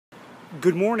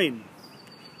Good morning.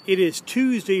 It is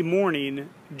Tuesday morning,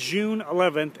 June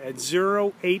 11th at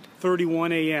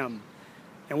 08:31 a.m.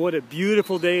 And what a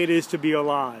beautiful day it is to be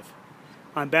alive.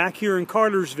 I'm back here in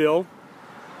Cartersville.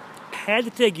 Had to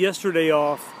take yesterday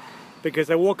off because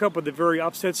I woke up with a very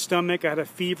upset stomach. I had a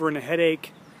fever and a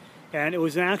headache. And it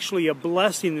was actually a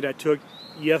blessing that I took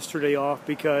yesterday off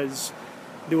because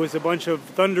there was a bunch of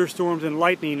thunderstorms and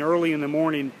lightning early in the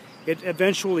morning. It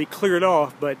eventually cleared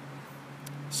off, but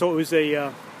so it was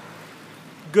a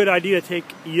good idea to take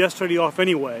yesterday off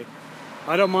anyway.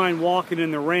 I don't mind walking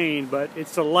in the rain, but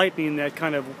it's the lightning that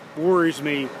kind of worries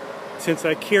me since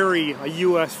I carry a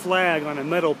U.S. flag on a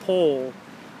metal pole.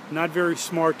 Not very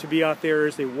smart to be out there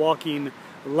as a walking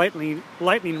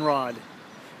lightning rod.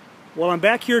 Well, I'm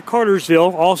back here at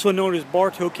Cartersville, also known as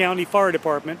Bartow County Fire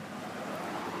Department.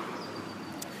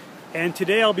 And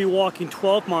today I'll be walking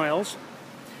 12 miles.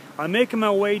 I'm making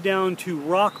my way down to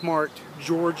Rockmart,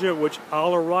 Georgia, which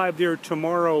I'll arrive there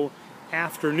tomorrow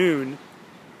afternoon.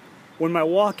 When my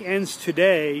walk ends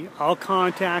today, I'll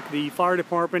contact the fire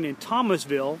department in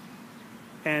Taylorsville,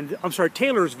 and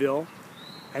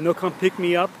they'll come pick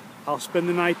me up. I'll spend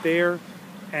the night there,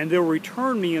 and they'll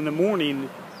return me in the morning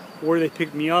where they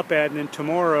picked me up at, and then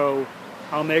tomorrow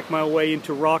I'll make my way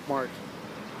into Rockmart.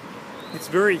 It's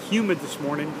very humid this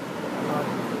morning.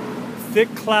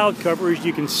 Thick cloud cover, as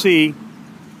you can see,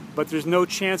 but there's no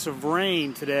chance of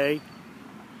rain today.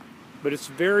 But it's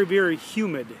very, very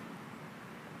humid.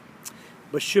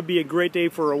 But should be a great day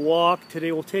for a walk.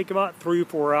 Today will take about 3 or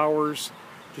 4 hours.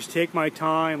 Just take my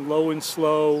time, low and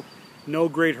slow, no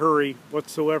great hurry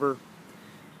whatsoever.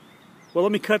 Well,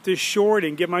 let me cut this short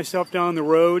and get myself down the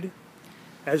road.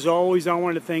 As always, I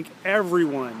want to thank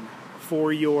everyone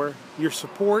for your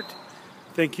support.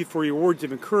 Thank you for your words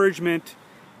of encouragement.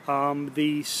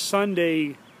 The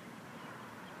Sunday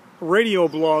radio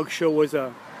blog show was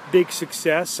a big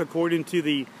success. According to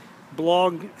the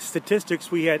blog statistics,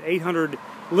 we had 800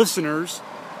 listeners,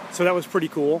 so that was pretty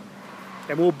cool.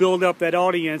 And we'll build up that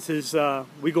audience as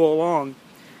we go along.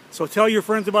 So tell your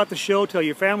friends about the show, tell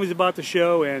your families about the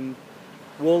show, and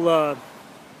we'll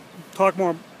talk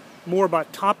more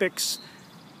about topics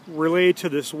related to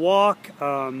this walk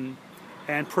and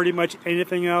pretty much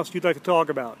anything else you'd like to talk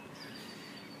about.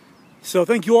 So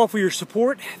thank you all for your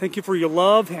support. Thank you for your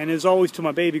love. And as always, to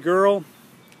my baby girl,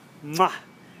 mwah,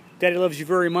 Daddy loves you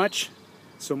very much.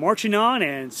 So marching on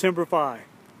and Semper Fi.